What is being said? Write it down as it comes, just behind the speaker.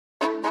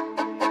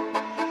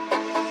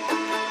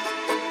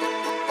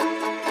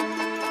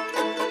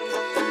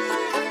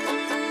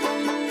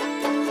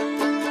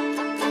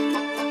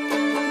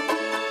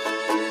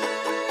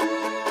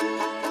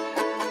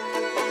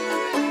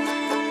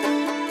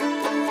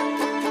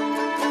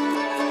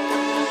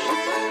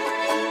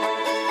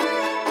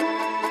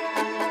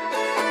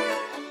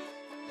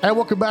And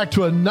welcome back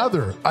to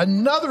another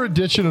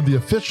edition of the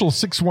official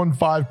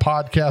 615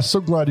 podcast.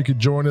 So glad you could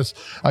join us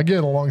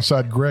again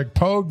alongside Greg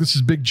Pogue. This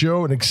is Big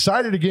Joe, and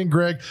excited again,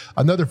 Greg.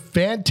 Another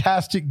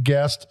fantastic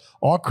guest.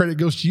 All credit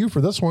goes to you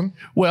for this one.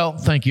 Well,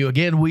 thank you.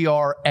 Again, we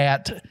are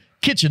at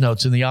Kitchen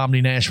Notes in the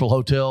Omni Nashville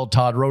Hotel.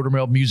 Todd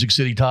Rodermel, Music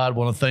City Todd,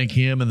 want to thank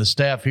him and the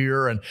staff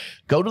here. And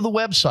go to the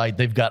website.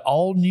 They've got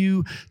all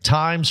new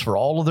times for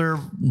all of their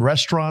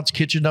restaurants,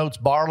 Kitchen Notes,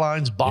 Bar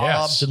Lines,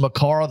 Bob's, and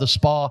Macara, the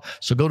spa.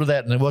 So go to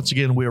that. And then once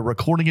again, we are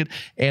recording it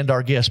and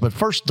our guests. But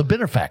first, the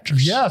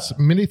benefactors. Yes,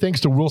 many thanks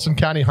to Wilson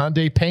County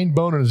Hyundai, Payne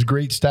Bone and his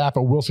great staff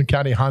at Wilson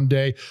County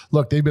Hyundai.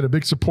 Look, they've been a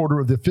big supporter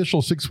of the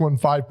official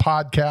 615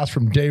 podcast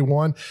from day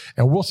one.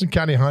 And Wilson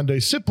County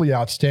Hyundai, simply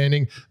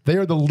outstanding. They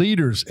are the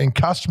leaders in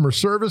customer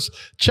service.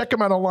 Check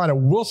them out online at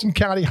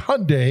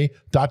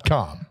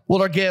wilsoncountyhyundai.com.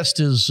 Well, our guest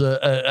is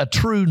a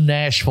true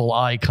Nashville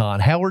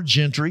icon. Howard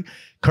Gentry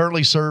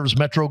currently serves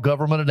Metro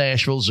Government of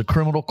Nashville as a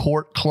criminal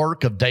court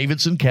clerk of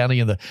Davidson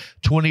County in the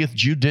 20th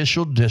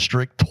Judicial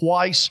District,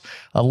 three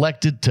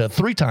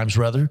times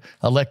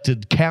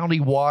elected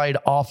county-wide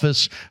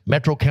office,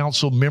 Metro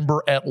Council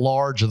member at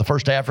large, and the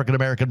first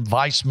African-American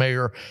vice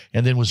mayor,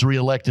 and then was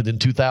reelected in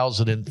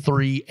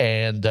 2003.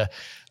 And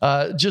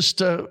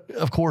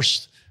of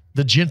course,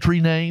 the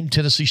Gentry name,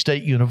 Tennessee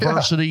State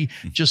University,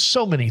 just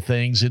so many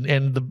things.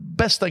 And the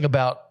best thing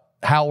about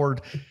Howard,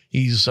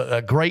 he's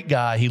a great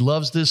guy. He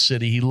loves this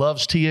city. He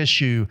loves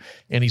TSU,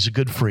 and he's a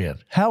good friend.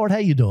 Howard, how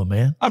you doing,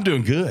 man? I'm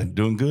doing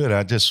good.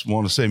 I just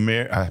want to say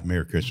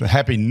Merry Christmas.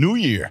 Happy New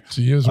Year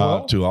to you as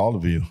well. To all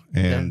of you.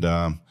 And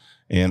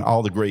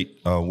all the great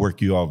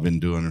work you all have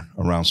been doing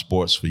around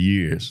sports for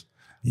years.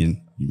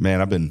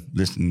 Man, I've been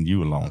listening to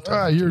you a long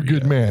time. You're a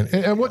good man.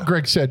 And what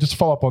Greg said, just to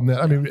follow up on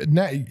that, I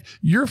mean,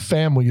 your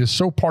family is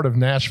so part of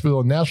Nashville,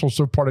 and Nashville's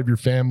so part of your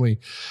family.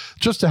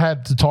 Just to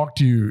have to talk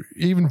to you,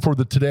 even for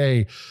the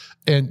today,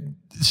 and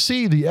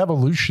see the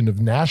evolution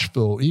of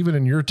Nashville, even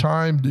in your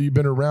time that you've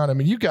been around. I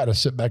mean, you got to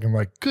sit back and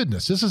like,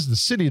 goodness, this is the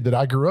city that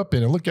I grew up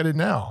in, and look at it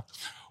now.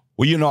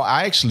 Well,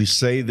 I actually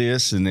say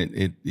this, and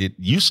it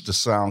used to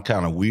sound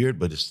kind of weird,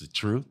 but it's the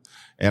truth.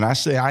 And I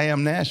say I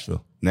am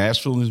Nashville.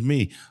 Nashville is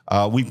me.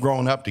 We've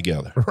grown up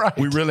together. Right.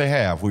 We really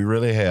have.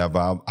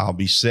 I'll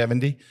be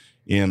 70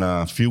 in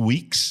a few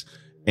weeks.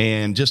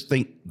 And just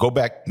go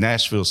back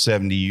Nashville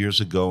 70 years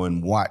ago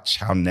and watch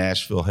how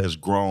Nashville has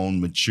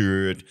grown,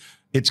 matured.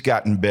 It's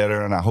gotten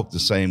better, and I hope the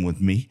same with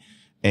me.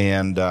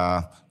 And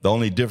the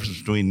only difference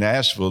between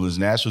Nashville is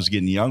Nashville's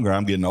getting younger.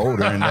 I'm getting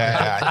older, and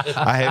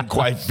I hadn't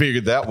quite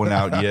figured that one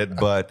out yet.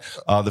 But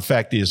the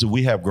fact is that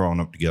we have grown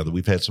up together.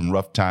 We've had some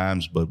rough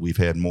times, but we've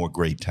had more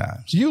great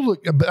times.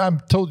 I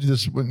told you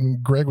this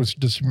when Greg was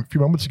just a few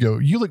moments ago.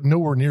 You look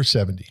nowhere near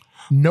 70.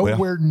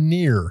 Nowhere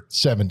near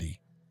 70.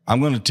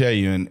 I'm going to tell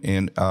you,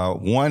 and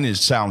one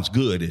sounds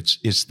good.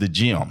 It's the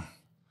gym.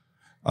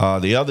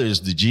 The other is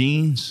the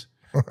jeans,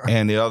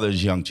 and the other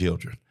is young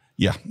children.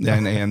 Yeah,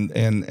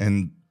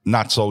 and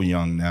not so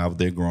young now.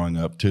 They're growing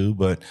up too.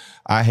 But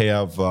I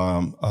have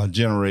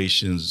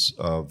generations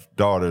of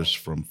daughters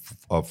from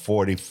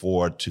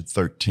 44 to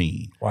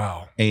 13.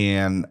 Wow.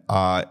 And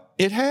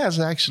it has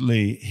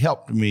actually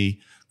helped me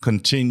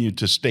continue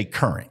to stay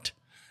current.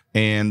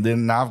 And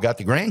then now I've got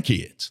the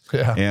grandkids.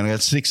 Yeah. And I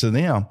got 6 of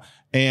them.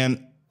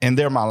 And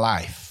they're my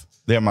life.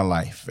 They're my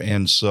life.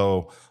 And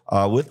so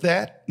with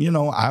that,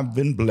 I've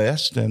been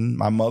blessed, and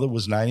my mother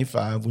was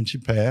 95 when she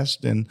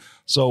passed. And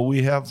so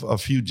we have a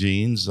few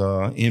genes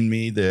in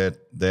me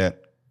that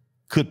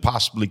could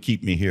possibly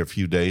keep me here a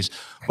few days.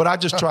 But I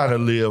just try to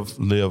live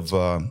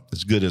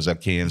as good as I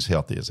can, as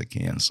healthy as I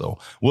can. So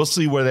we'll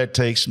see where that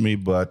takes me,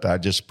 but I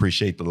just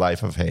appreciate the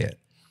life I've had.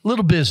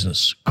 Little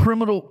business,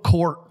 criminal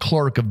court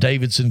clerk of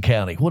Davidson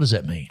County. What does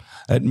that mean?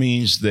 That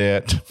means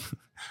that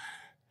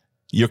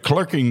you're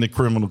clerking the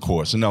criminal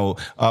courts.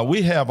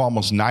 We have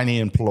almost 90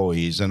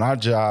 employees, and our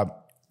job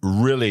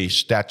really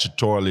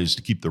statutorily is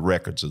to keep the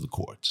records of the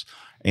courts.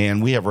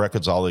 And we have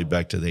records all the way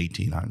back to the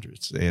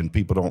 1800s. And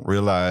people don't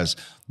realize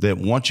that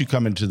once you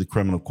come into the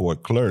criminal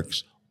court to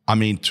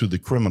the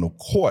criminal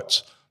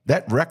courts,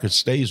 that record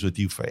stays with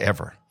you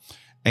forever.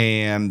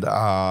 And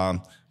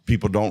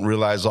people don't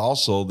realize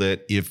also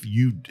that if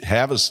you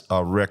have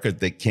a record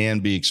that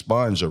can be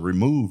expunged or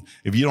removed,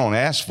 if you don't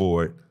ask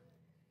for it,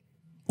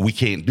 we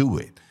can't do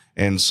it.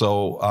 And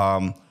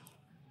so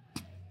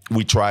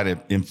we try to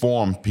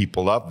inform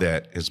people of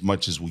that as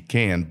much as we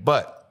can.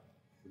 But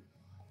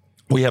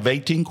we have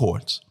 18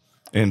 courts.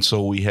 And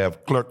so we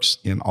have clerks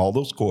in all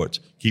those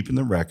courts keeping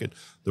the record.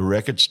 The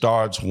record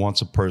starts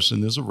once a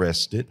person is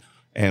arrested,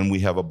 and we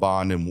have a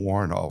bond and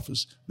warrant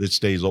office that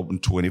stays open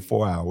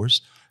 24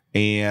 hours.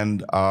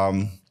 And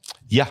and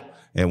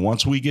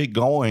once we get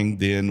going,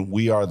 then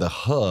we are the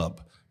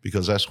hub,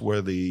 because that's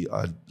where the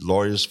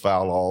lawyers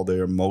file all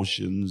their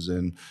motions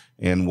and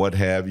what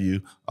have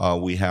you.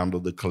 We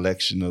handle the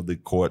collection of the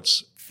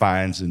court's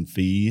fines and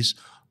fees.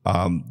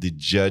 The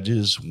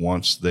judges,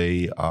 once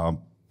they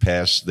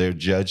pass their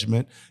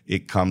judgment,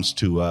 it comes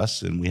to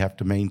us, and we have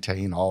to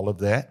maintain all of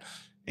that.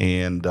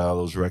 and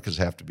those records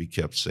have to be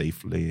kept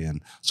safely.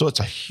 And so it's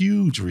a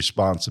huge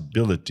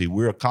responsibility.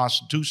 We're a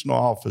constitutional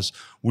office.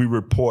 We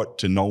report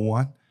to no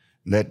one.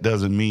 That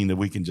doesn't mean that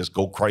we can just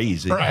go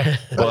crazy. Right.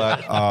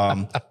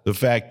 But the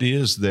fact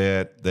is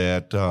that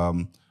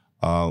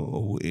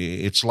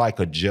it's like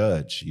a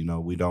judge. You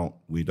know, they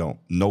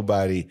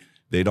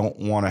don't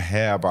want to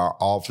have our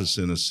office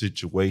in a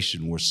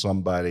situation where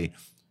somebody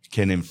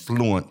can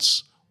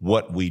influence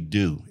what we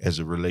do as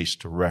it relates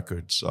to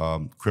records,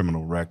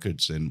 criminal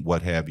records and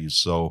what have you.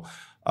 So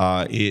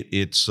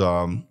it's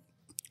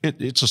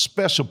a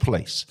special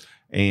place.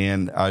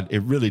 And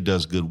it really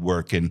does good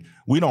work. And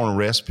we don't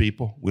arrest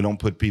people. We don't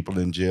put people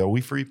in jail.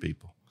 We free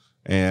people.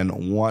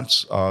 And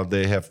once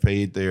they have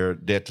paid their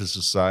debt to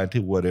society,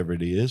 whatever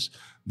it is,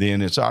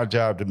 then it's our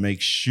job to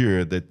make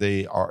sure that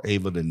they are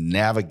able to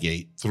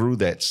navigate through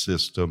that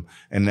system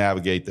and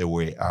navigate their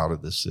way out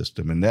of the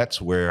system. And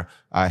that's where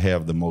I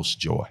have the most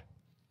joy.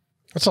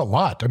 That's a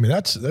lot. I mean,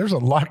 there's a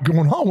lot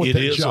going on with that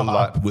job. It is a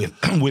lot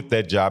with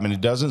that job. And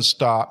it doesn't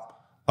stop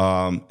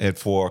at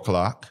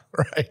 4:00.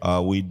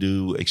 Right. We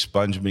do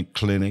expungement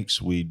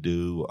clinics. We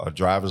do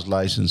driver's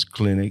license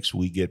clinics.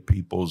 We get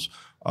people's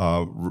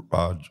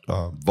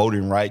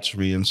voting rights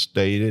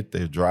reinstated,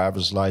 their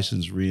driver's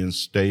license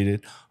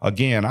reinstated.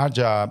 Again, our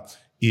job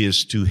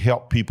is to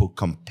help people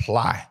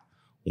comply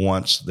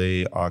once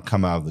they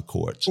come out of the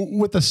courts.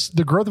 With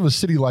the growth of a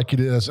city like it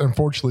is,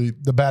 unfortunately,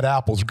 the bad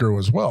apples grow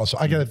as well. So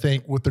I got to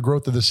think with the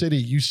growth of the city,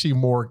 you see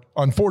more,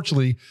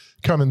 unfortunately,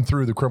 coming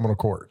through the criminal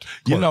court.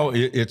 You know,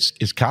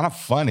 it's kind of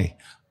funny.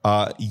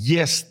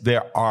 Yes,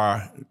 there's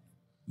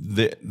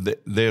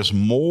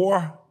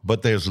more,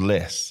 but there's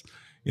less.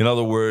 In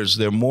other words,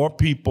 there are more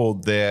people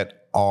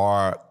that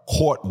are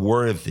court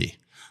worthy.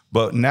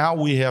 But now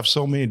we have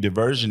so many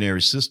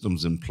diversionary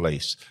systems in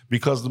place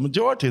because the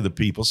majority of the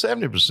people,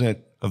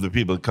 70% of the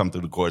people that come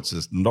through the court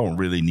system don't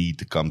really need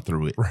to come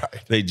through it.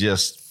 Right. They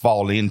just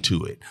fall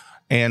into it.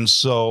 And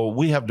so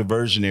we have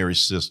diversionary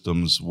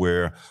systems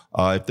where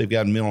if they've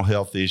got mental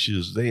health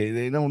issues,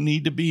 they don't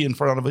need to be in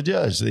front of a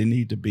judge. They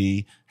need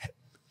to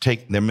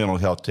take their mental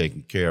health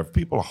taken care of.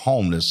 People are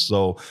homeless.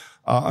 So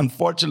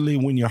unfortunately,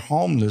 when you're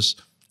homeless,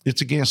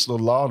 it's against the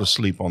law to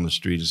sleep on the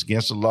street. It's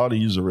against the law to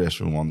use a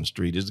restroom on the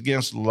street. It's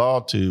against the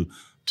law to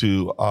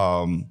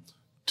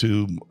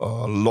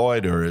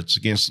loiter. It's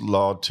against the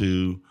law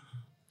to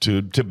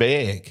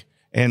beg.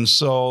 And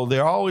so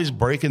they're always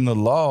breaking the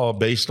law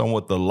based on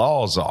what the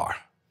laws are.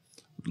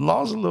 The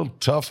law's a little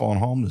tough on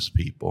homeless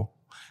people.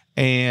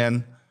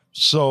 And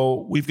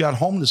so we've got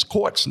homeless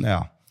courts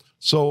now.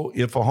 So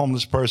if a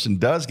homeless person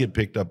does get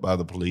picked up by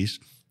the police,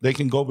 they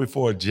can go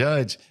before a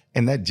judge,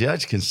 and that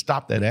judge can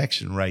stop that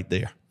action right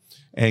there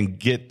and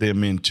get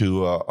them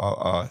into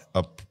a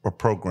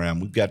program.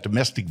 We've got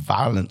domestic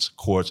violence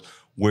courts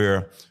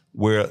where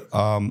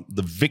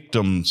the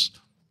victims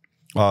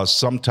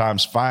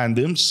sometimes find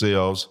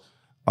themselves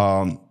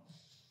caught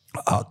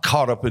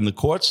up in the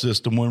court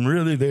system when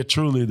really they're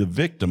truly the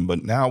victim.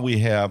 But now we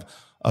have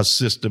a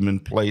system in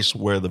place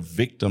where the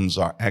victims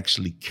are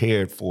actually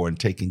cared for and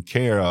taken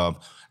care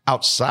of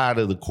outside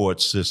of the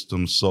court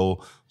system.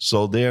 So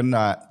they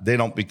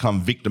don't become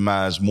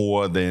victimized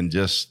more than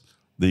just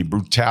the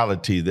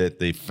brutality that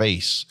they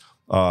face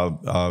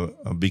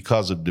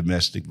because of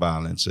domestic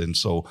violence. And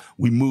so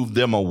we move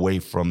them away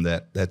from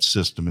that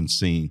system and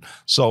scene.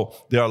 So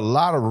there are a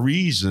lot of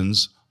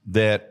reasons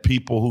that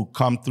people who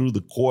come through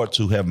the courts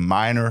who have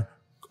minor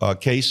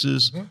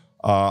cases,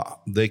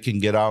 they can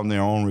get out on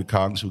their own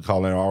recognizance. We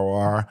call it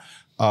ROR,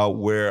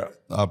 where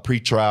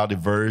pretrial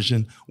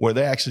diversion, where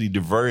they actually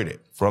diverted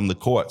from the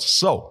courts.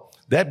 So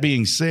that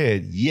being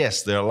said,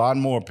 yes, there are a lot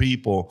more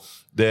people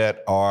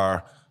that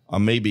are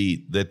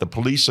maybe that the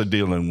police are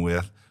dealing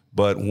with,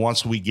 but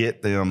once we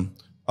get them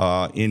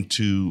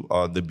into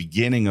the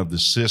beginning of the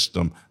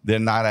system, they're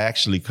not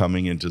actually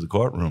coming into the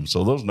courtroom.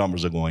 So those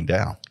numbers are going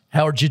down.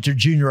 Howard Gentry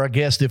Jr., our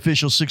guest, the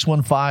official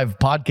 615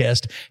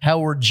 podcast,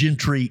 Howard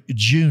Gentry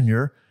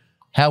Jr.,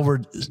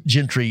 Howard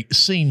Gentry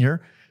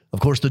Sr., of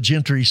course, the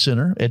Gentry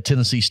Center at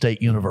Tennessee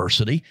State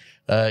University.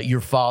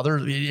 Your father,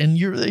 and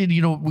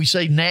we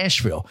say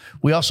Nashville.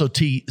 We also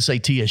say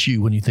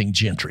TSU when you think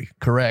Gentry,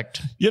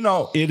 correct?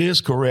 It is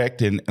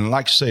correct. And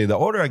like I say, the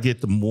older I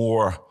get, the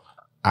more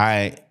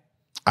I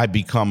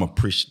become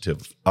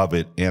appreciative of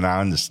it, and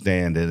I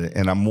understand it,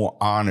 and I'm more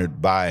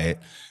honored by it.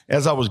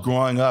 As I was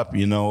growing up,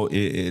 my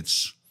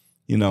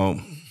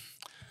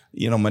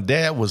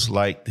dad was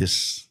like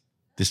this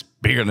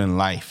bigger than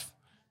life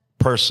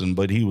person,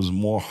 but he was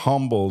more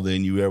humble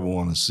than you ever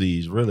want to see.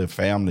 He's really a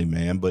family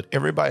man, but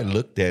everybody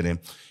looked at him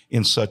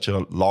in such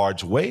a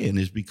large way, and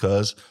it's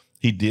because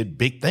he did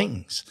big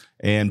things,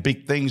 and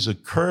big things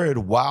occurred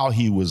while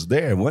he was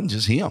there. It wasn't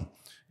just him.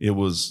 It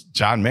was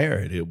John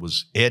Merritt. It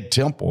was Ed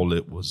Temple.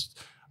 It was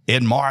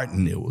Ed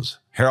Martin. It was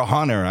Harold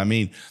Hunter. I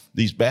mean,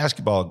 these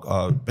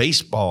basketball,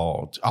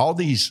 baseball, all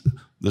the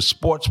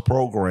sports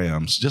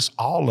programs, just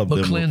all of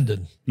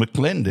them.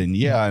 McClendon,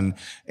 yeah.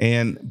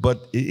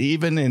 But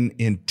even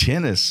in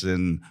tennis,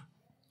 and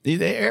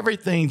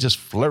everything just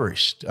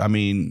flourished. I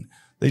mean,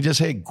 they just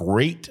had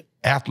great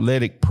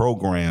athletic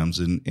programs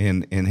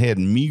and had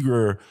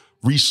meager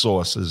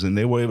resources, and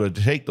they were able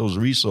to take those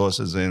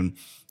resources and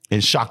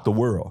shock the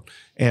world.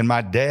 And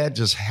my dad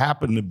just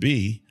happened to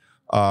be,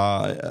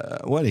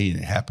 he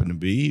didn't happen to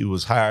be. He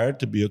was hired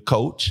to be a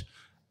coach.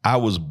 I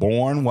was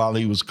born while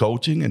he was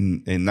coaching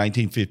in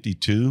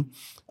 1952.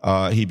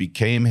 He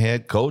became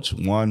head coach,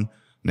 won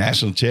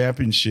national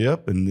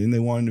championship, and then they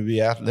wanted to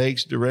be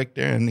athletics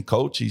director. And the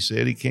coach, he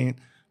said he can't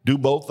do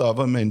both of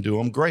them and do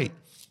them great.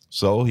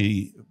 So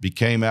he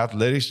became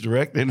athletics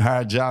director and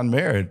hired John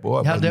Merritt.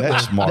 Boy, How'd that work?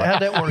 smart.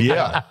 How'd that work?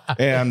 Yeah.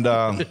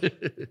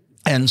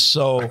 And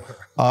so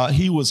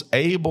he was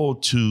able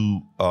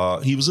to,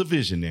 he was a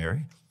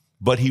visionary,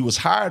 but he was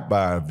hired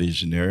by a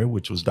visionary,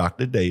 which was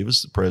Dr.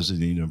 Davis, the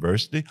president of the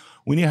university.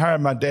 When he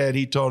hired my dad,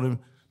 he told him,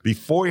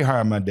 before he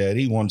hired my dad,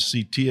 he wanted to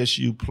see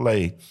TSU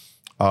play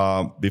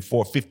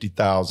before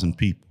 50,000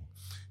 people.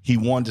 He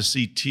wanted to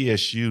see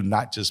TSU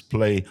not just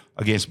play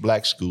against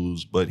black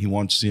schools, but he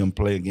wanted to see them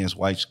play against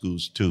white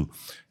schools too.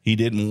 He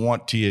didn't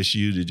want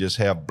TSU to just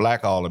have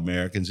black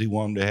All-Americans. He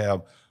wanted to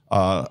have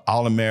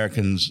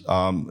All-Americans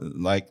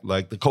like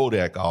the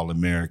Kodak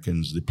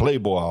All-Americans, the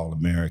Playboy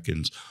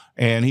All-Americans.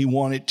 And he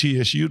wanted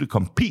TSU to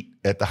compete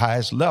at the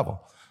highest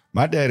level.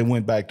 My daddy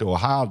went back to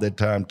Ohio at that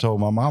time, told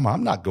my mama,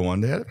 I'm not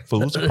going there. That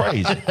fool's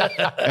crazy.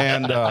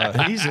 And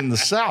he's in the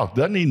South.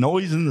 Doesn't he know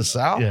he's in the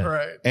South? Yeah.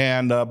 Right.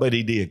 And but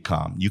he did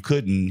come. He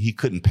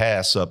couldn't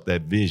pass up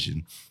that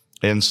vision.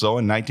 And so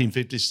in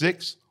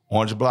 1956,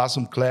 Orange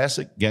Blossom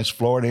Classic against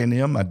Florida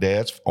A&M, my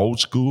dad's old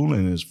school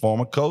and his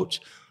former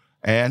coach,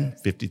 and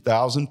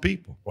 50,000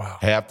 people. Wow.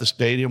 Half the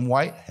stadium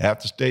white,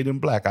 half the stadium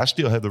black. I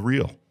still have the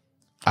reel.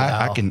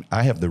 Wow.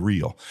 I have the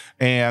reel.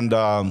 And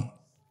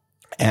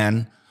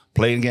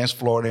played against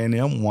Florida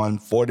A&M, won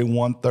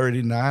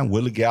 41-39.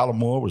 Willie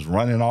Gallimore was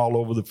running all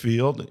over the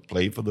field. He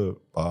played for the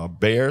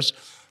Bears,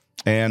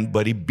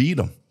 but he beat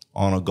them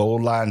on a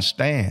goal line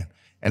stand.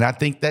 And I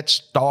think that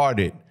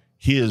started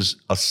his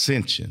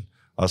ascension.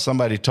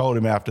 Somebody told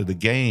him after the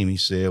game, he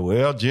said,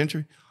 well,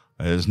 Gentry,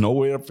 there's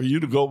nowhere for you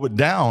to go but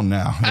down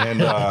now. And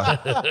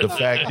the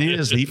fact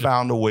is, he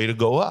found a way to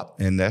go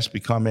up, and that's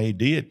become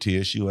AD at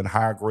TSU and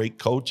hire great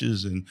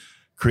coaches and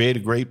create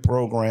a great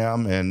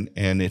program, and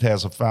it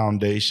has a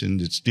foundation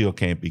that still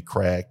can't be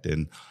cracked.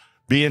 And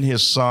being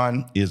his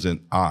son is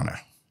an honor.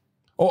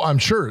 Oh, I'm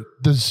sure.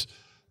 Does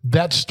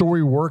that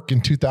story work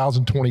in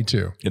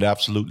 2022? It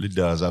absolutely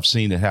does. I've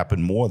seen it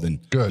happen more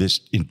than this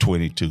in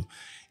 22.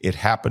 It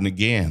happened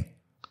again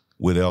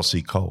with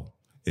L.C. Cole.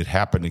 It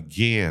happened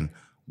again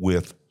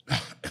with,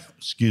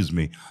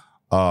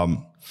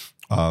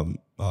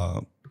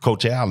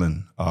 Coach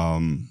Allen.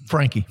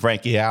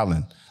 Frankie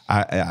Allen.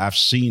 I've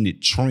seen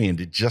it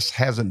trend. It just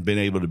hasn't been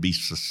able to be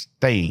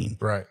sustained.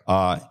 Right.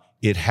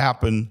 It's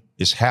happening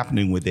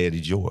with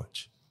Eddie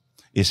George.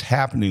 It's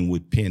happening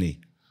with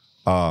Penny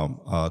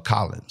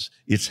Collins.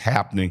 It's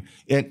happening.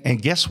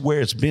 And guess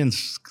where it's been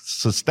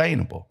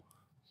sustainable?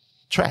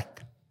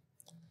 Track.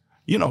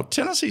 You know,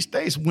 Tennessee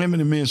State's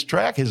women and men's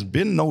track has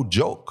been no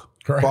joke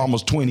for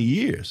almost 20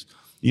 years.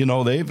 You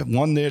know, they've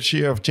won their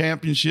share of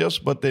championships,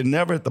 but they're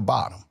never at the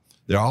bottom.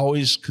 They're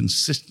always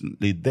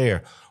consistently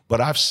there.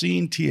 But I've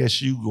seen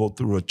TSU go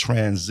through a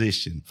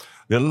transition.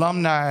 The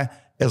alumni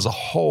as a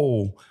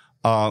whole,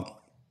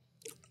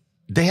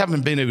 they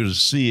haven't been able to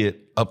see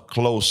it up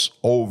close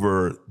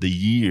over the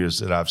years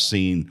that I've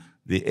seen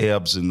the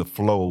ebbs and the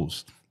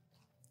flows.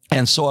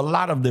 And so a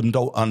lot of them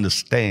don't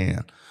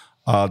understand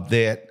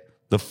that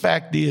the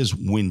fact is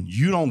when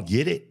you don't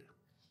get it,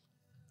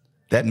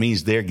 that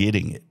means they're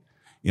getting it.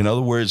 In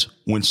other words,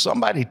 when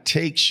somebody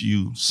takes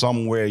you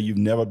somewhere you've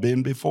never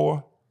been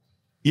before,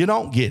 you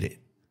don't get it.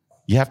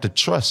 You have to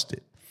trust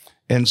it.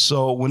 And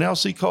so when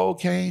L.C. Cole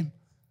came,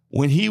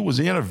 when he was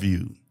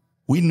interviewed,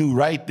 we knew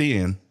right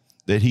then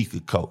that he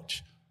could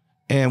coach.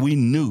 And we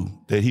knew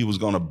that he was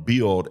going to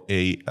build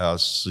a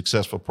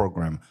successful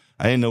program.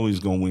 I didn't know he was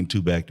going to win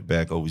 2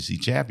 back-to-back OVC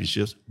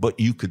championships, but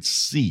you could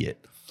see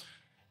it.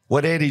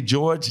 What Eddie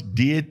George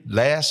did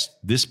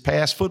this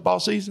past football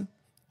season,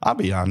 I'll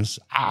be honest,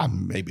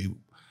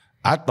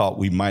 I thought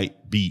we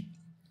might beat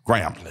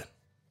Grambling.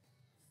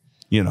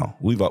 You know,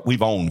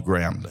 we've owned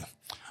Grambling.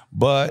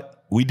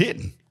 But we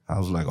didn't. I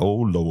was like, oh,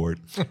 Lord.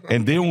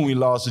 And then when we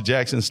lost to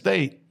Jackson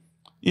State,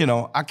 you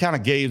know, I kind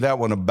of gave that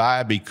one a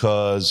bye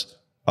because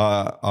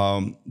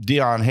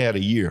Deion had a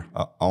year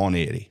on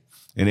Eddie,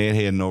 and Ed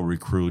had no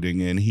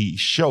recruiting, and he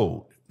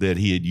showed that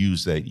he had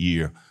used that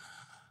year.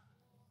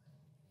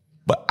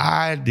 But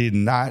I did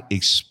not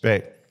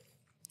expect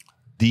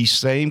these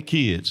same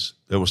kids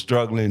that were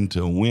struggling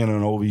to win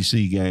an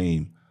OVC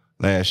game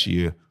last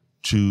year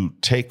to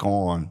take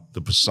on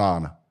the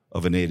persona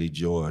of an Eddie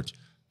George,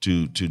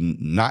 to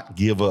not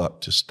give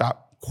up, to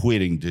stop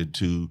quitting,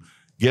 to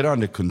get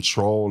under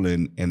control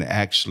and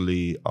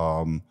actually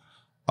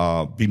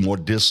be more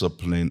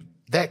disciplined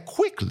that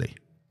quickly.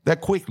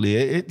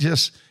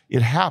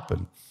 It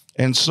happened.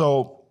 And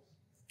so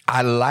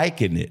I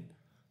liken it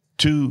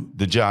to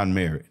the John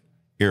Merritt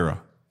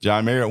era.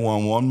 John Merritt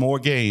won one more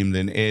game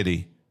than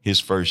Eddie his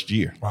first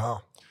year.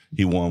 Wow.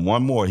 He won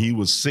one more. He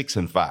was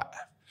 6-5.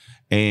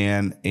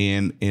 And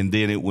then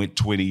it went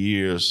 20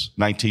 years,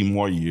 19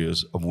 more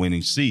years of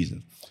winning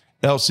seasons.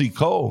 L.C.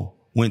 Cole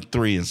went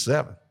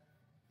 3-7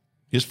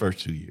 his first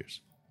 2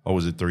 years. Or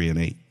was it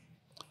 3-8?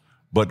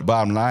 But the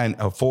bottom line,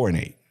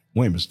 4-8.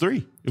 Wait, it was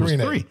 3. It was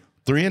 3.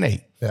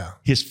 3-8. Yeah.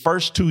 His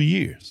first 2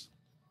 years.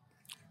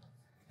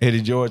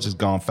 Eddie George has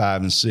gone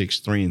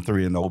 5-6,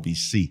 3-3 in the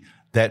OVC.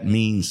 That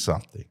means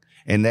something.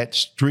 And that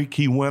streak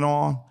he went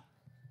on,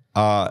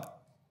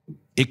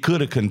 it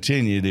could have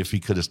continued if he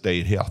could have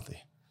stayed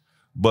healthy.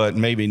 But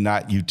maybe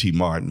not UT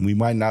Martin. We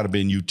might not have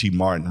been UT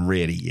Martin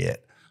ready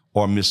yet,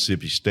 or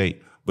Mississippi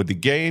State. But the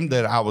game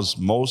that I was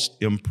most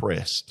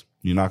impressed,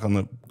 you're not going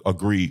to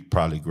agree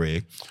probably,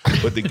 Greg,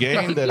 but the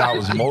game that I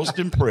was most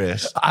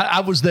impressed.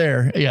 I was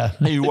there, yeah.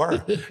 You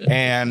were.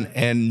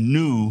 And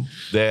knew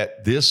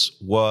that this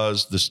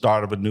was the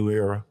start of a new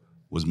era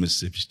was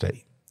Mississippi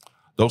State.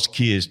 Those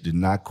kids did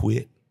not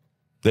quit.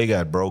 They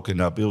got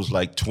broken up. It was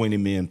like 20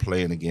 men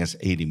playing against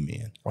 80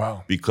 men.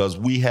 Wow. Because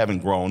we haven't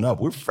grown up.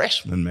 We're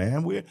freshmen,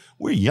 man. We're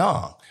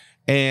young.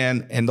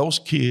 And those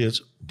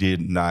kids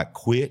did not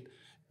quit.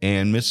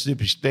 And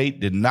Mississippi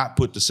State did not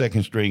put the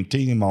second string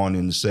team on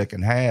in the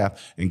second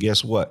half. And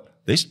guess what?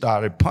 They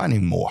started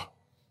punting more.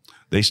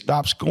 They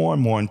stopped scoring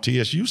more, and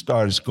TSU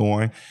started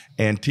scoring,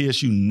 and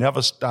TSU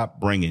never stopped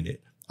bringing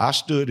it. I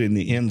stood in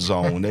the end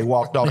zone when they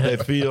walked off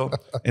that field,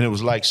 and it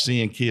was like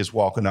seeing kids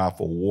walking out of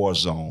a war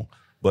zone.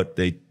 But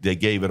they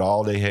gave it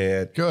all they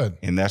had. Good.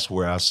 And that's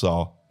where I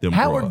saw them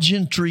grow Howard up.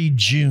 Gentry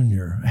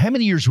Jr., how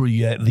many years were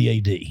you at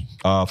the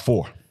AD?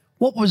 4.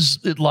 What was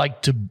it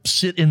like to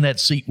sit in that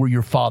seat where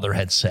your father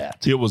had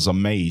sat? It was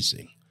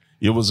amazing.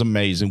 It was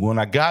amazing. When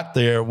I got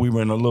there, we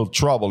were in a little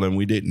trouble and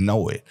we didn't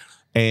know it.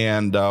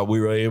 And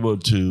we were able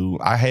to,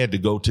 I had to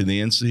go to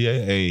the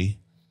NCAA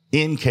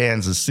in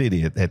Kansas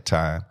City at that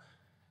time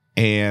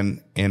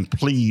and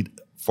plead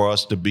for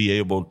us to be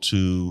able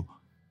to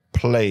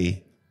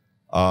play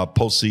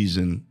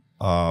postseason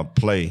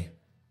play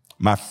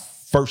my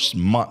first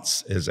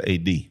months as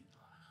AD.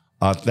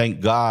 Thank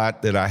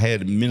God that I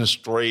had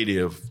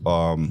administrative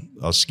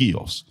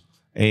skills.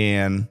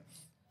 And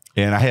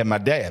I had my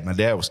dad. My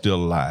dad was still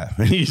alive.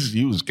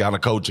 He was kind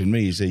of coaching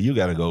me. He said, you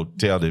got to go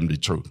tell them the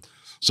truth.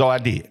 So I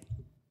did.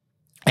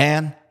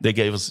 And they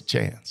gave us a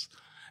chance.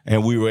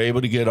 And we were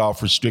able to get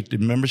off restricted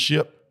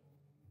membership.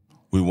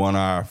 We won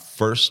our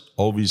first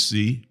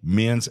OVC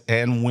men's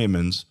and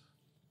women's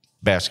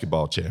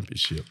basketball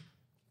championship.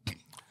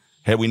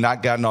 Had we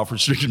not gotten off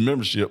restricted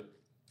membership,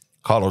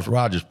 Carlos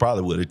Rogers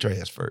probably would have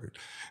transferred.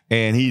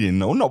 And he didn't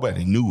know.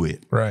 Nobody knew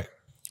it. Right.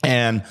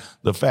 And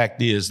the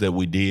fact is that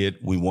we did.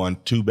 We won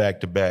 2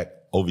 back-to-back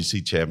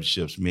OVC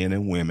championships, men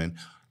and women.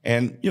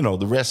 And,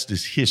 the rest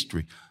is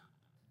history.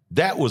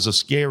 That was a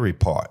scary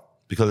part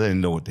because I didn't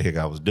know what the heck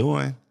I was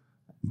doing.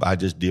 I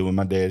just did what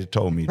my daddy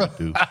told me to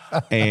do.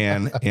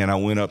 and I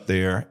went up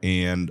there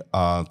and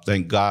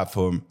thank God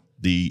for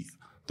the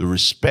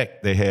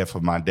respect they had for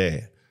my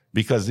dad.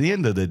 Because at the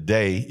end of the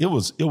day, it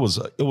was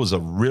a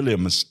really a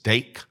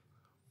mistake,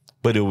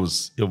 but it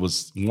was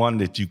one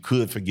that you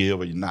could forgive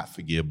or you not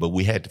forgive, but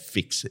we had to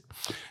fix it.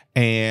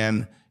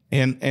 And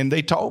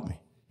they told me.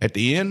 At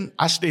the end,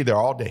 I stayed there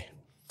all day.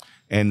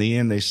 And in the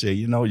end, they said,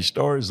 your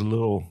story is a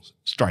little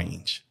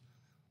strange,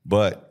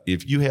 but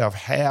if you have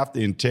half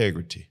the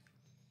integrity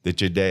that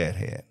your dad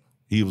had,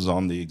 he was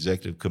on the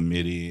executive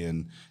committee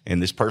and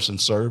this person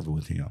served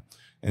with him.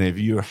 And if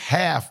you're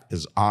half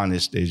as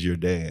honest as your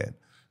dad,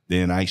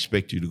 then I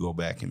expect you to go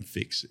back and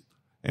fix it.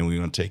 And we're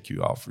going to take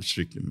you off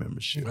restricted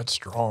membership. That's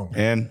strong.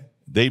 And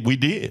we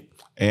did.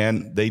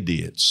 And they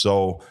did.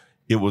 So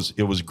it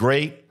was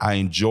great. I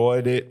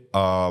enjoyed it.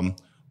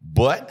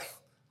 But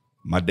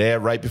my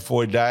dad, right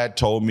before he died,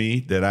 told me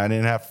that I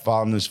didn't have to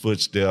follow in his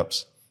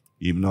footsteps,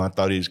 even though I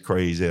thought he was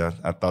crazy.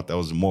 I thought that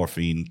was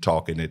morphine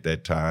talking at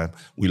that time.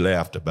 We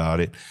laughed about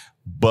it.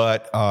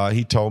 But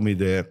he told me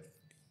that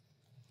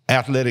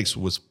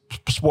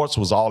sports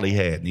was all he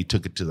had, and he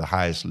took it to the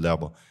highest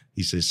level.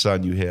 He said,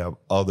 son, you have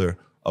other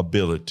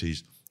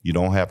abilities. You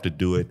don't have to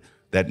do it.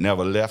 That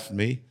never left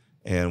me.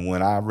 And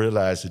when I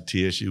realized that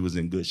TSU was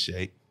in good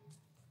shape,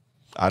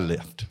 I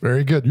left.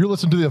 Very good. You're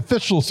listening to the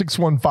official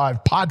 615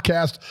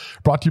 podcast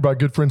brought to you by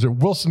good friends at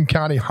Wilson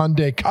County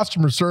Hyundai.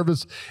 Customer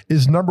service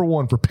is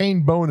 #1 for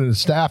Payne Bowen and his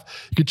staff.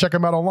 You can check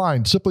them out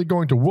online simply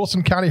going to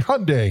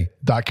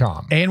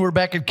wilsoncountyhyundai.com. And we're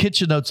back at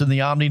Kitchen Notes in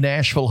the Omni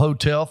Nashville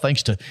Hotel.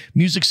 Thanks to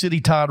Music City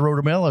Todd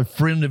Rodermel, a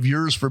friend of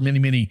yours for many,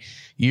 many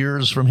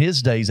years from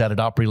his days out at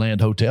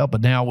Opryland Hotel,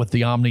 but now with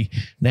the Omni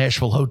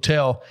Nashville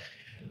Hotel.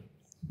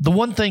 The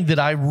one thing that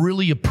I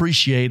really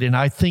appreciate, and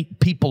I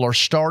think people are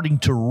starting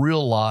to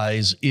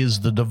realize, is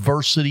the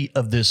diversity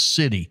of this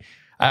city.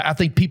 I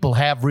think people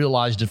have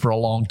realized it for a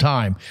long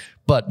time,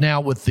 but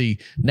now with the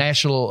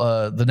National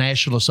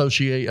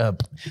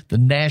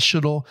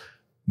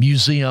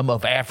Museum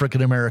of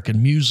African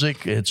American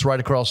Music, it's right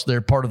across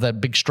there, part of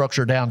that big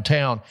structure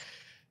downtown.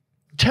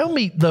 Tell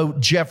me though,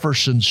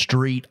 Jefferson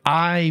Street,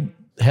 I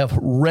have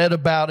read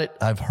about it.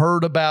 I've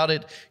heard about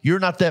it. You're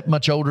not that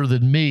much older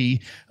than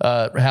me,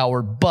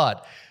 Howard,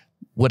 but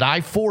when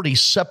I-40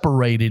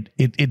 separated,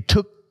 it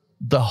took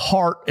the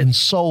heart and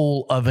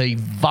soul of a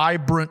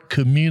vibrant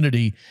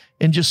community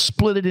and just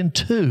split it in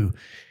two.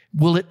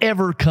 Will it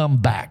ever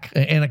come back?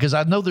 And because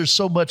I know there's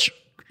so much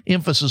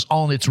emphasis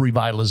on its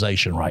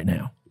revitalization right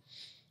now.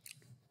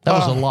 That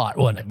was a lot,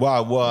 wasn't it?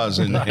 Well, it was,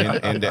 and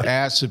to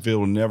ask if it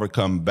will never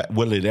come back,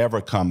 will it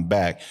ever come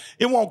back?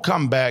 It won't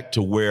come back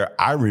to where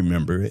I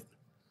remember it,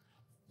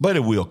 but it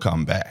will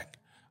come back.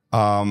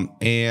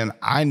 And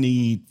I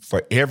need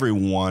for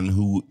everyone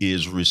who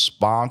is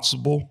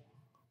responsible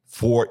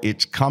for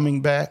its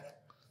coming back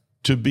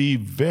to be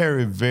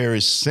very, very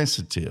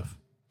sensitive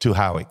to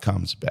how it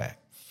comes back.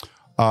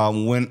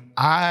 When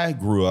I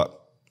grew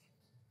up,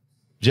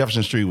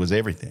 Jefferson Street was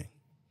everything.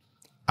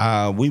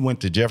 We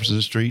went to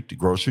Jefferson Street to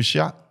grocery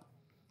shop,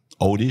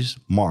 Odie's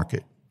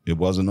Market. It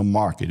wasn't a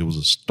market, it was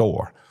a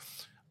store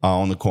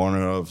on the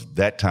corner of,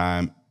 that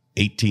time,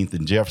 18th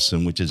and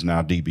Jefferson, which is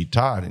now D.B.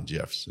 Todd in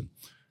Jefferson.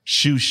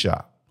 Shoe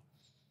shop,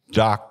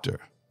 doctor,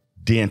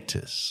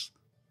 dentist,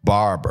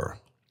 barber,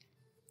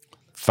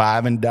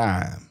 five and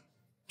dime,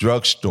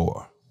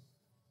 drugstore,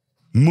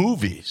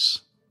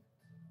 movies,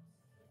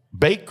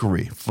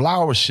 bakery,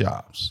 flower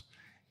shops,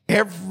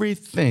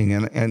 everything.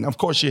 And of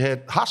course, you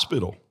had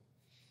hospital.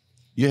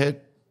 You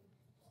had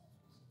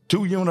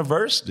two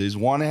universities,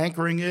 one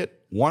anchoring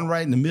it, one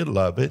right in the middle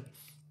of it,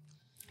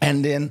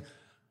 and then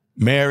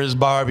Mary's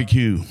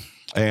Barbecue.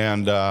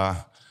 And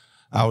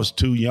I was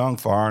too young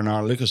for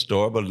R&R liquor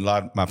store, but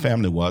my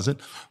family wasn't.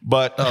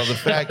 But the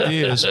fact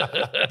is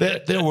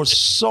that there were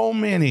so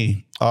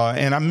many,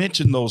 and I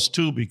mentioned those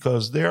two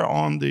because they're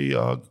on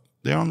the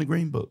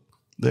Green Book.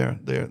 They're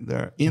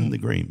in the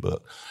Green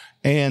Book,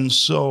 and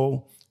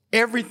so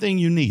everything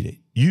you needed.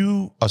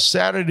 A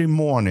Saturday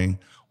morning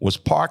was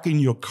parking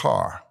your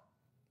car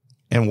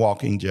and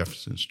walking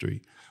Jefferson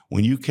Street.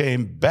 When you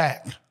came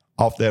back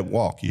off that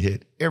walk, you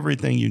had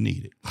everything you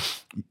needed.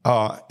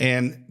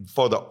 And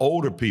for the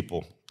older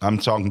people, I'm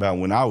talking about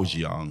when I was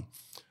young,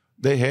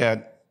 they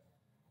had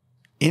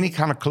any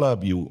kind of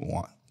club you would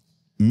want,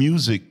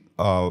 music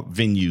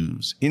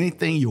venues,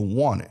 anything you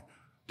wanted.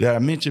 Did I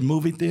mention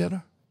movie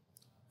theater?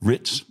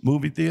 Ritz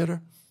movie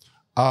theater?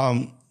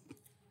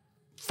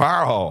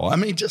 Fire hall. I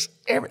mean, just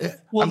everything.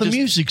 Well, the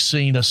music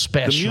scene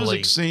especially. The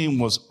music scene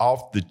was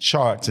off the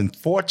charts. And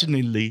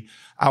fortunately,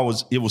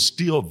 it was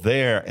still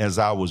there as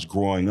I was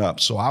growing up.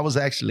 So I was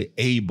actually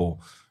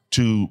able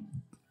to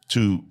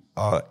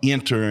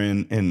enter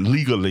and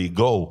legally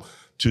go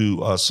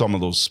to some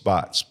of those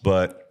spots.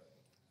 But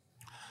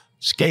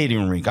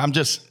skating rink,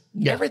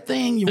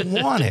 everything you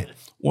wanted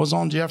was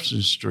on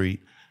Jefferson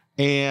Street.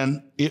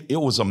 And it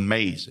was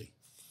amazing.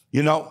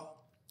 You know,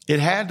 it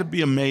had to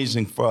be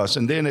amazing for us.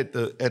 And then at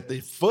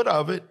the foot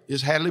of it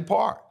is Hadley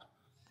Park,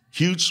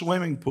 huge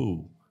swimming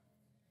pool,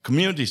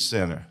 community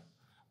center.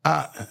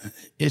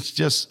 It's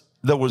just,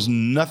 there was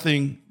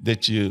nothing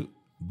that you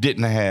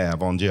didn't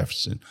have on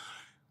Jefferson.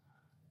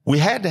 We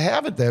had to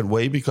have it that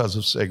way because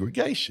of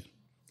segregation.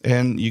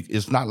 And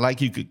it's not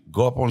like you could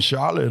go up on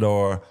Charlotte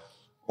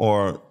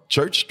or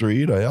Church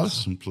Street or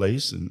Ellison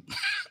Place and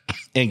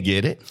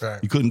get it. Right.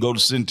 You couldn't go to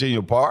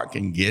Centennial Park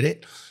and get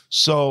it.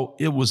 So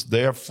it was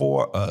there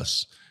for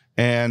us.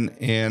 And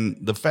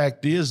the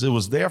fact is, it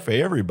was there for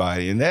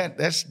everybody. And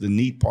that's the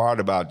neat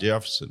part about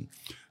Jefferson.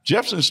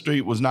 Jefferson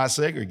Street was not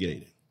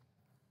segregated.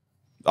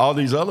 All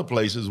these other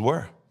places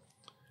were.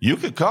 You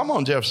could come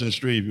on Jefferson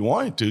Street if you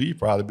wanted to. You'd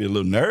probably be a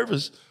little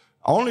nervous,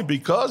 only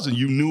because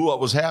you knew what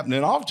was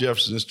happening off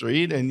Jefferson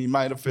Street, and you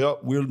might have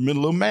felt we were a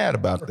little mad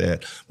about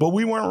that. But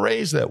we weren't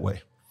raised that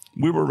way.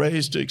 We were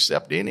raised to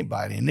accept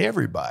anybody and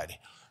everybody.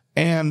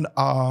 And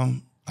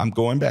I'm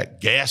going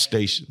back, gas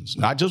stations,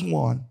 not just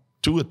one,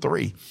 two or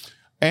three.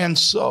 And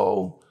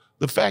so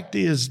the fact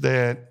is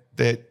that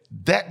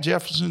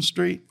Jefferson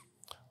Street,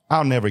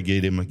 I'll never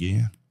get him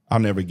again. I'll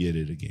never get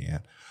it again.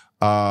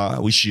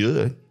 We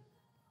should,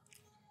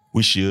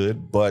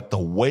 but the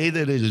way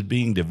that it is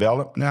being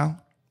developed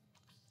now,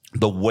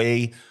 the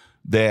way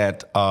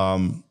that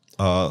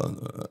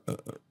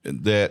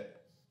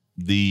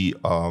the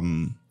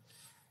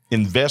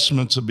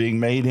investments are being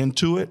made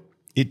into it,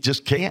 it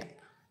just can't.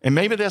 And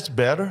maybe that's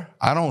better.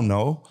 I don't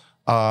know.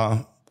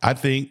 I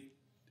think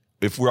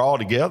if we're all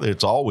together,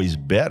 it's always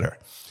better.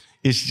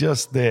 It's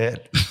just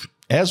that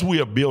as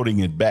we are building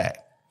it back,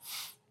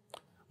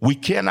 we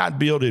cannot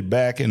build it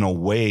back in a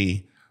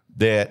way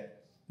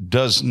that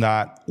does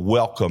not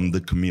welcome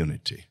the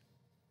community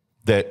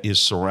that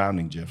is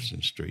surrounding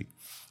Jefferson Street.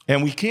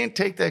 And we can't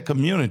take that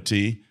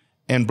community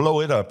and blow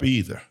it up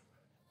either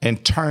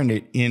and turn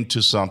it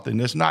into something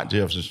that's not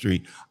Jefferson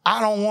Street.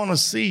 I don't want to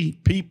see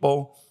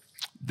people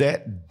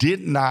that did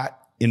not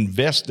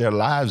invest their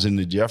lives in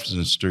the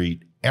Jefferson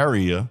Street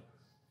area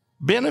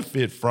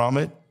benefit from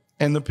it,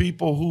 and the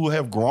people who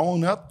have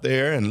grown up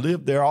there and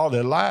lived there all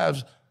their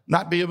lives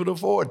not be able to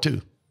afford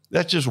to.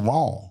 That's just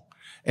wrong.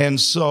 And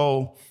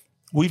so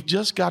we've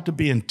just got to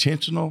be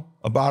intentional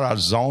about our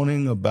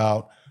zoning,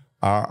 about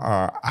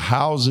our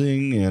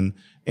housing,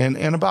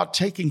 and about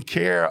taking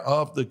care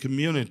of the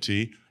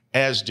community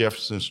as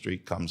Jefferson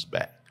Street comes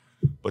back.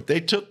 But they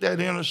took that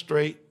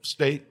interstate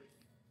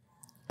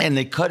and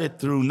they cut it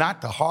through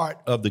not the heart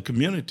of the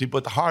community,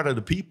 but the heart of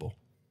the people.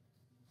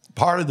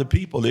 Part of the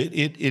people.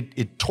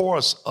 It tore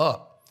us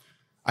up.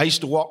 I used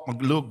to walk my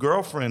little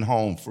girlfriend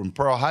home from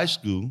Pearl High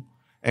School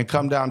and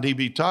come down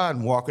D.B. Todd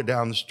and walk her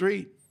down the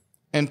street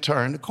and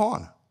turn the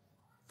corner.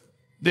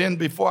 Then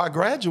before I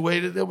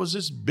graduated, there was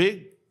this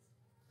big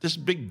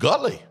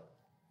gully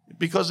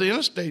because the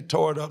interstate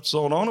tore it up.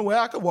 So the only way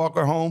I could walk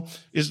her home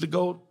is to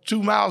go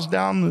 2 miles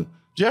down the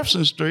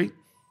Jefferson Street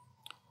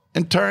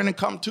and turn and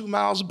come 2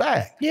 miles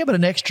back. Yeah, but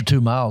an extra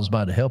 2 miles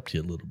might have helped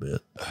you a little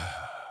bit.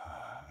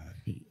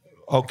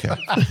 Okay. All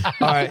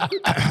right.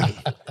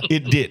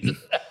 It didn't.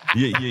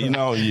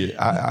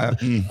 I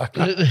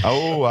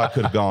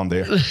could have gone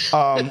there.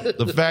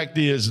 The fact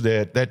is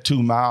that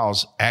 2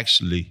 miles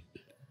actually,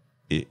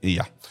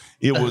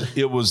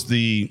 it was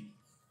the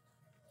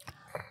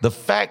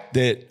fact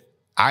that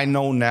I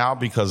know now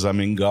because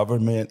I'm in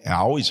government, and I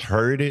always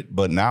heard it,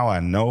 but now I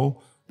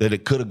know that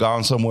it could have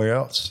gone somewhere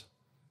else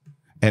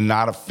and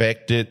not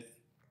affected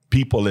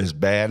people as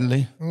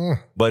badly,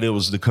 but it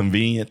was the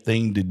convenient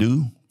thing to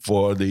do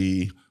for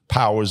the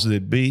powers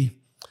that be.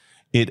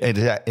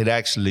 It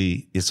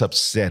actually, it's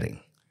upsetting.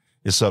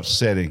 It's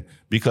upsetting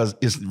because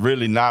it's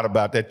really not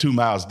about that. 2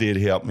 miles did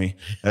help me.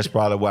 That's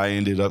probably why I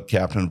ended up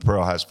captain of the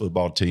Pearl Heights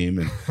football team,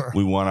 and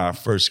we won our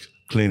first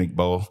Clinic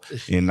Bowl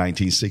in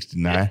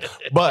 1969.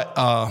 But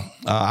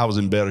I was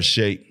in better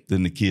shape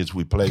than the kids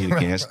we played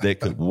against. They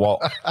could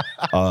walk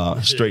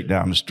straight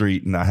down the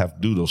street, and I have to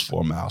do those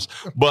 4 miles.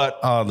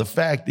 But the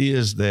fact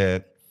is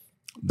that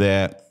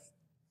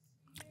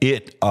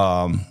it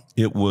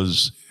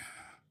was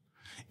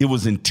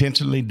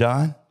intentionally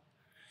done.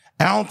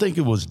 I don't think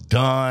it was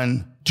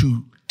done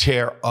to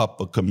tear up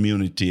a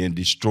community and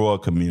destroy a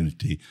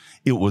community.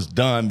 It was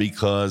done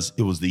because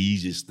it was the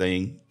easiest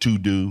thing to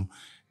do,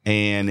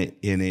 and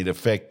it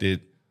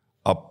affected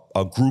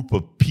a group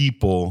of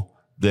people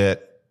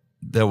that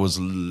there was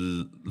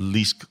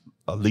least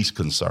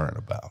concern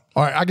about.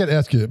 All right, I got to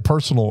ask you a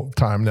personal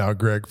time now,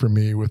 Greg, for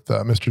me with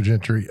Mr.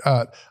 Gentry.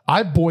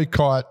 I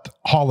boycott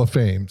Hall of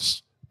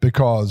Fames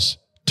because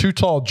Too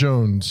Tall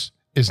Jones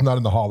is not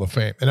in the Hall of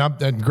Fame.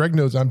 And Greg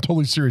knows I'm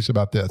totally serious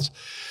about this.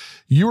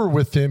 You were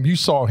with him. You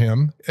saw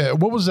him.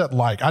 What was that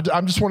like? I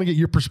just want to get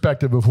your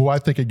perspective of who I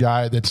think a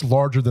guy that's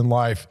larger than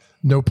life,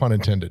 no pun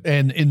intended.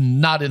 And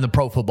not in the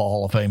Pro Football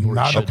Hall of Fame.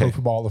 Not in the Pro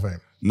Football Hall of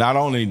Fame. Not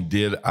only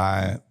did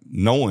I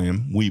know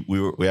him, we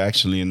were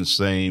actually in the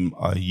same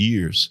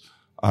years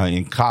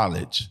in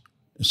college.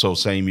 So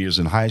same years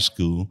in high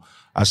school.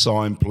 I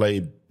saw him play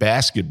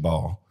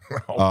basketball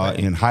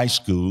in high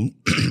school.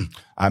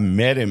 I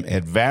met him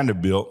at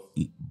Vanderbilt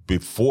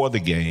before the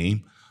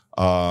game.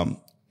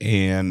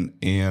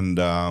 And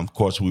of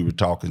course, we were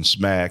talking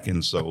smack,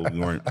 and so we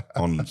weren't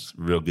on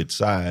real good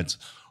sides.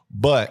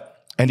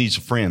 And he's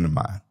a friend of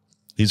mine.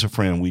 He's a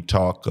friend. We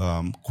talk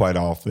quite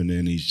often,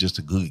 and he's just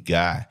a good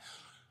guy.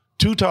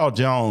 Too Tall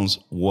Jones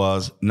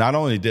was, not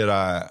only did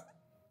I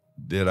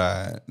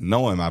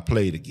know him, I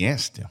played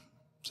against him.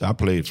 So I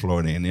played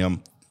Florida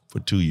A&M for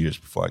 2 years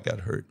before I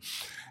got hurt.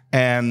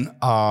 And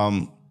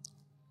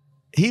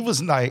he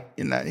was like,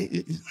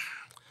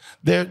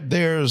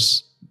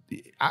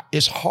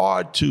 it's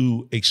hard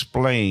to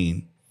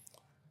explain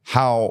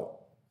how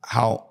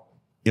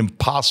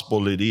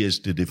impossible it is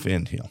to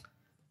defend him,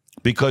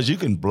 because you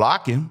can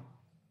block him,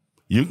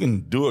 you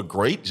can do a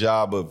great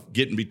job of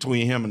getting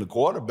between him and the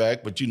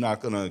quarterback, but you're not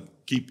going to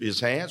keep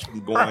his hands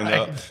from going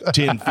up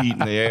 10 feet in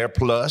the air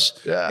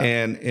plus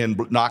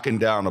and knocking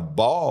down a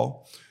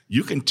ball.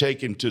 You can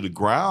take him to the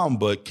ground,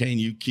 but can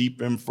you keep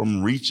him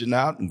from reaching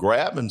out and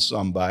grabbing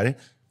somebody?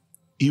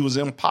 He was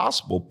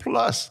impossible.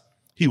 Plus,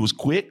 he was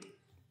quick.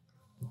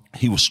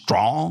 He was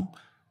strong.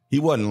 He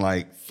wasn't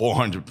like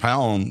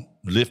 400-pound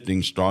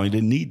lifting strong. He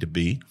didn't need to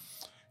be.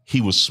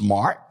 He was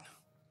smart,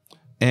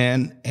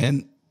 and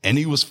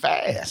he was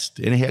fast,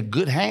 and he had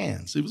good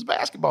hands. He was a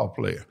basketball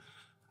player.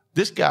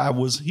 This guy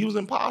was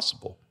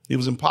impossible. He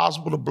was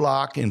impossible to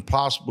block,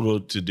 impossible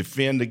to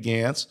defend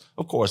against.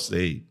 Of course,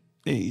 you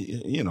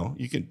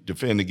can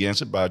defend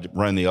against it by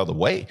running the other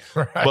way,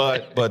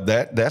 right. but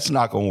that's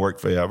not going to work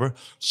forever.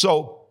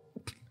 So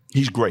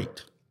he's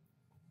great.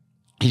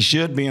 He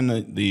should be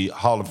in the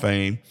Hall of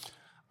Fame.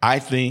 I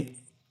think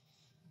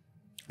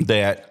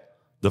that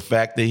the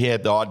fact that he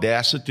had the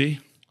audacity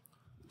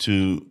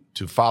to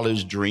follow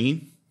his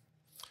dream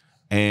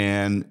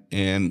and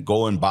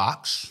go and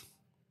box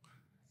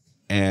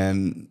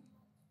and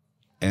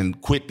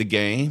quit the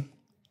game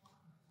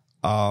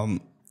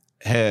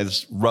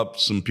has rubbed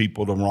some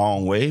people the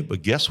wrong way.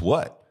 But guess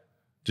what?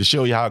 To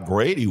show you how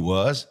great he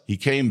was, he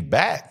came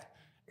back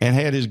and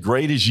had his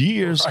greatest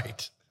years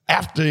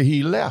after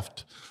he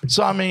left.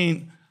 So, I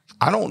mean,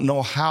 I don't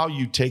know how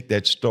you take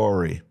that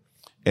story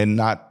and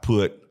not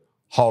put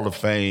Hall of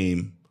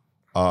Fame,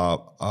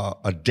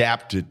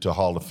 adapted to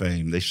Hall of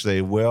Fame. They say,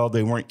 well,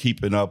 they weren't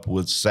keeping up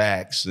with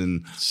sacks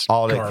and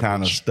all that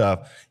kind of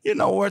stuff. You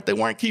know what? They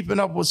weren't keeping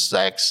up with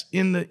sacks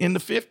in the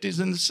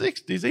 50s and the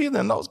 60s either,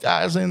 and those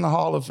guys are in the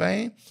Hall of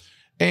Fame.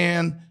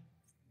 And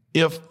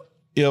if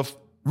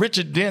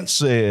Richard Dent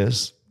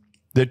says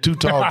that Too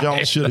Tall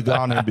Jones should have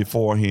gone in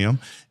before him,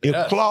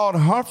 if Claude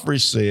Humphrey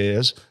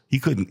says he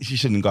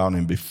shouldn't have gone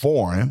in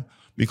before him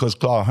because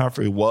Claude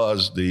Humphrey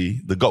was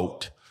the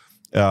GOAT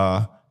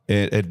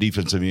at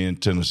defensive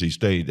end Tennessee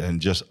State, and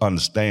just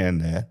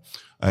understand that.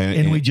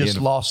 And we just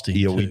lost him.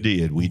 Yeah,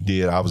 too. we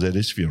did. I was at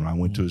his funeral. I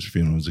went to his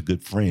funeral. He was a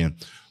good friend.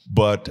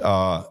 But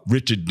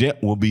Richard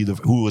Dent will be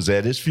who was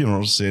at his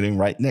funeral, sitting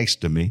right next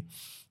to me,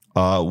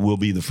 will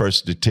be the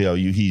first to tell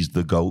you he's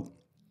the GOAT.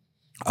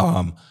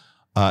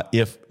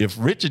 If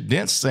Richard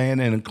Dent's saying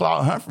it and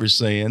Claude Humphrey's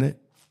saying it,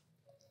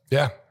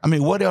 yeah. I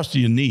mean, what else do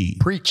you need?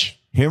 Preach.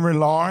 Henry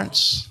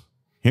Lawrence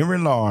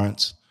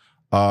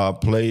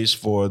plays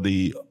for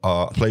the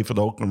played for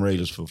the Oakland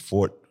Raiders for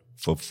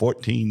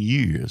 14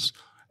 years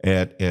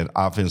at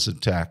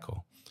offensive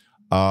tackle.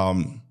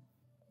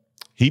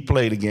 He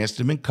played against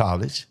him in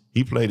college.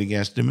 He played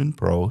against him in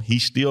pro. He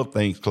still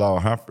thinks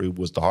Claude Humphrey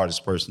was the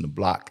hardest person to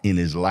block in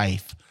his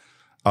life,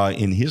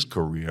 in his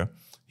career.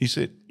 He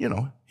said,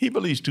 he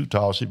believes Too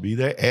Tall should be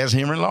there, as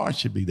Henry Lawrence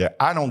should be there.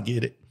 I don't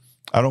get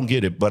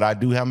it, but I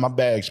do have my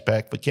bags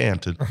packed for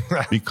Canton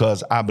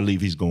because I believe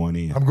he's going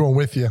in. I'm going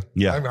with you.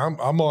 Yeah.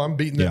 I'm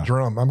beating that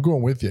drum. I'm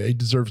going with you. He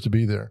deserves to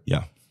be there.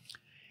 Yeah.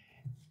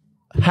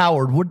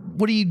 Howard,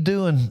 what are you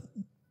doing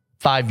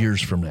 5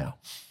 years from now?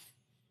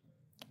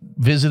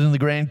 Visiting the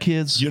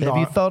grandkids? Have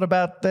you thought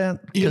about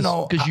that?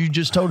 Because you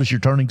just told us you're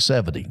turning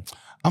 70.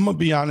 I'm going to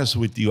be honest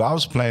with you. I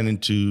was planning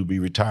to be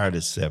retired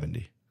at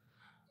 70,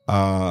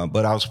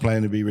 but I was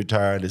planning to be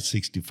retired at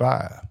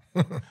 65.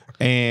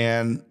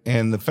 and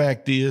the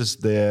fact is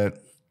that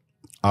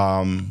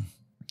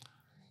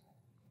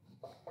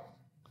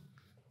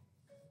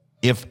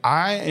if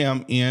I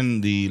am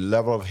in the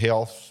level of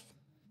health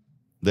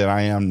that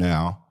I am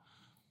now,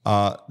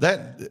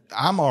 that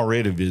I'm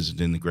already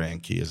visiting the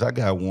grandkids. I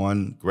got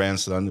one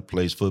grandson that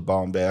plays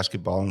football and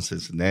basketball in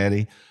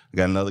Cincinnati. I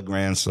got another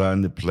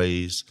grandson that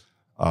plays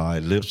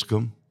at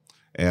Lipscomb.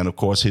 And, of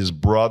course, his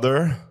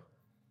brother,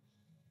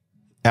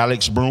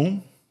 Alex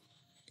Broom,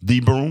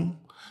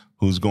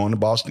 who's going to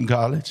Boston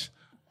College.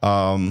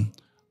 I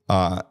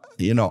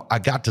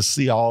got to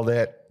see all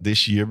that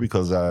this year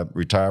because I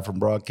retired from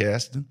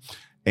broadcasting.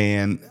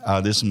 And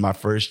this is my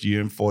first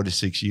year in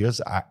 46 years.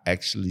 I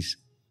actually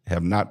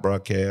have not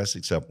broadcast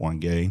except one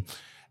game,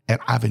 and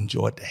I've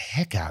enjoyed the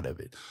heck out of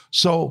it.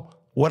 So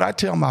what I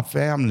tell my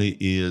family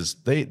is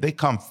they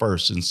come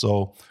first, and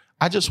so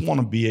I just want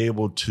to be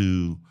able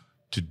to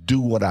do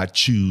what I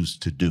choose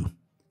to do.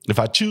 If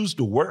I choose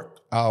to work,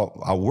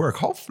 I'll work.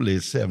 Hopefully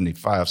at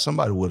 75,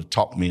 somebody would have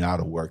talked me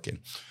out of working.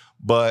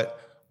 But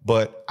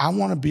I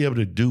want to be able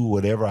to do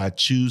whatever I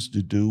choose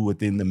to do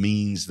within the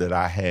means that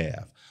I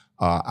have.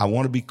 I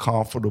want to be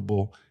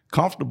comfortable.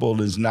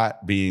 Comfortable is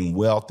not being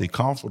wealthy.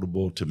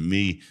 Comfortable to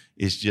me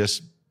is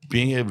just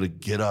being able to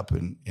get up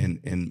and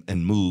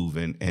move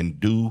and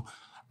do.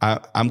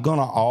 I'm going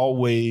to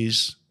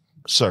always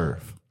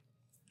serve.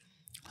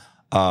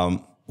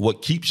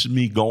 What keeps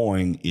me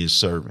going is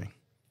serving.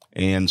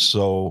 And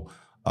so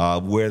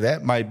where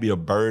that might be a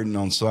burden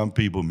on some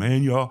people,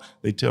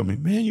 they tell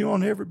me, you're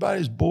on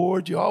everybody's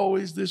board. You're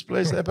always this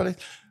place, that place.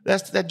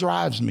 That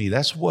drives me.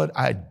 That's what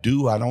I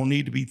do. I don't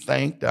need to be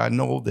thanked. I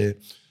know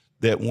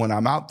that when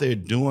I'm out there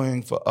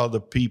doing for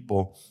other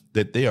people,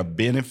 that they are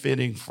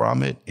benefiting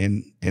from it.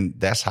 And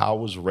that's how I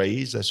was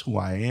raised. That's who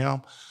I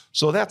am.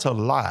 So that's a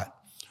lot.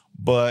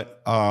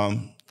 But I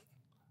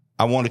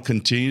want to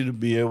continue to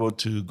be able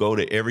to go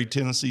to every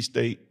Tennessee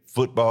State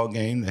football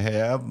game they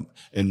have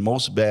and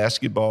most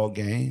basketball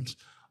games.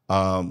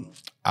 I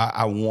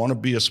want to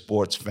be a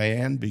sports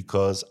fan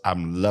because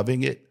I'm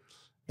loving it.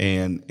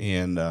 And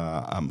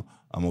I'm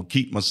going to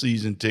keep my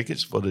season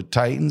tickets for the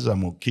Titans.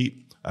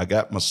 I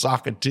got my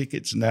soccer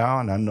tickets now,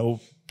 and I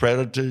know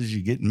Predators,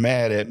 you're getting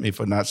mad at me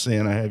for not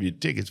saying I have your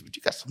tickets, but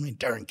you got so many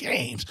darn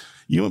games.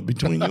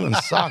 Between you and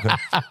soccer,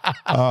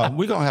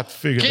 we're gonna have to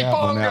figure that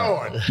one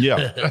out. Keep on going.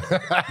 Yeah,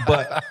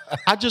 but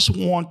I just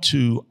want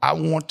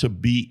to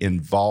be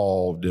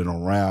involved and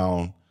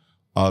around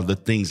the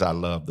things I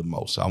love the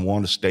most. I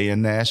want to stay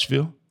in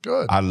Nashville.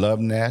 Good. I love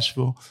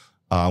Nashville.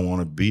 I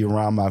want to be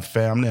around my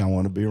family. I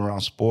want to be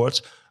around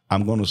sports.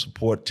 I'm going to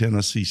support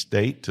Tennessee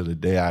State to the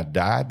day I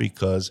die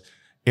because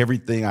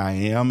everything I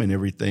am and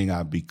everything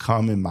I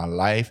become in my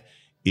life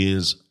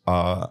is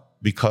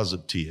because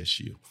of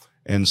TSU.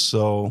 And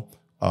so,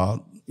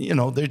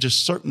 there're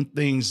just certain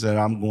things that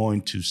I'm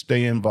going to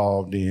stay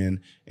involved in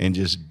and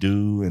just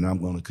do, and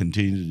I'm going to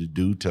continue to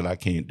do till I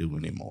can't do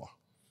anymore.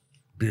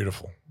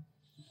 Beautiful.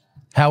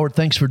 Howard,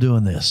 thanks for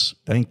doing this.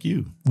 Thank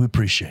you. We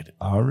appreciate it.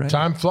 All right.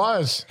 Time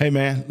flies. Hey,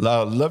 man,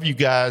 love you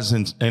guys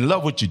and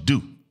love what you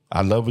do.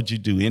 I love what you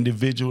do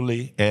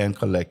individually and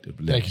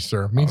collectively. Thank you,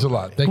 sir. It means a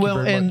lot. Thank you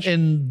very much.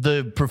 And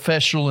the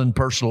professional and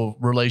personal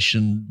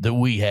relation that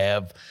we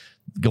have,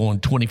 going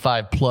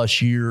 25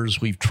 plus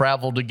years. We've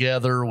traveled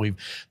together. We've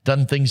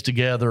done things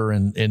together,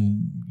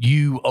 and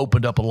you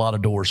opened up a lot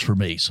of doors for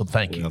me. So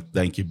thank you. Well,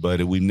 thank you,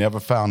 buddy. We never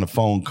found a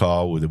phone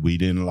call that we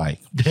didn't like.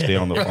 We stay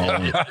on the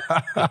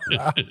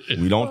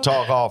phone. We don't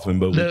talk often,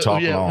 but we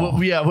talk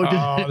long.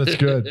 Oh, that's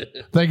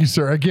good. Thank you,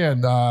 sir.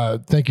 Again,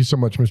 thank you so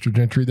much, Mr.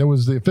 Gentry. That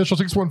was the official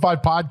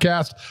 615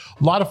 podcast.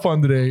 A lot of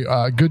fun today.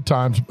 Good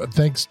times.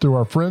 Thanks to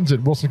our friends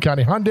at Wilson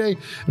County Hyundai,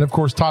 and of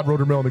course, Todd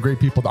Rodermill and the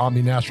great people at the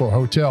Omni Nashville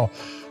Hotel.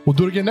 We'll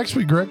do it again next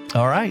week, Greg.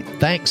 All right.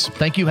 Thanks.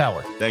 Thank you,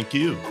 Howard. Thank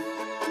you.